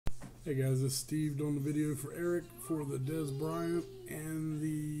Hey guys, this is Steve doing the video for Eric for the Des Bryant and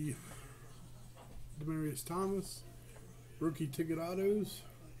the Demarius Thomas rookie ticket autos.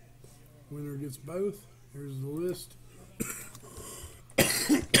 Winner gets both. Here's the list.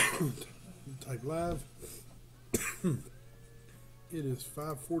 Type live. It is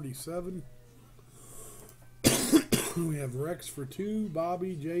 547. We have Rex for 2,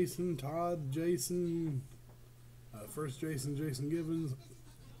 Bobby, Jason, Todd, Jason, first Jason Givens,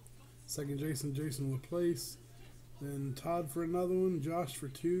 second Jason Laplace, then Todd for another one, Josh for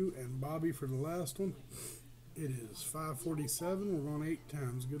 2, and Bobby for the last one. It is 547. We're going 8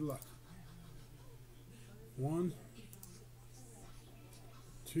 times. Good luck. 1,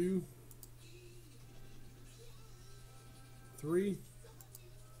 2, 3,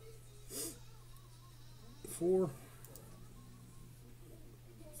 4,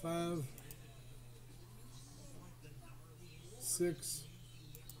 5, 6,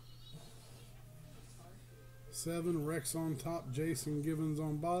 7. Rex on top, Jason Givens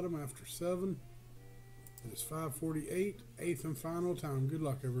on bottom after 7. It is 548, 8th and final time. Good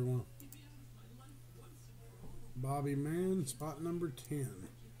luck, everyone. Bobby Mann, spot number 10.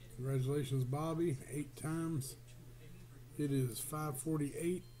 Congratulations, Bobby, 8 times. It is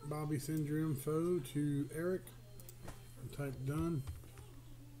 548. Bobby, send your info to Eric and type done.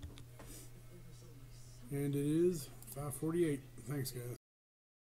 And it is 548. Thanks, guys.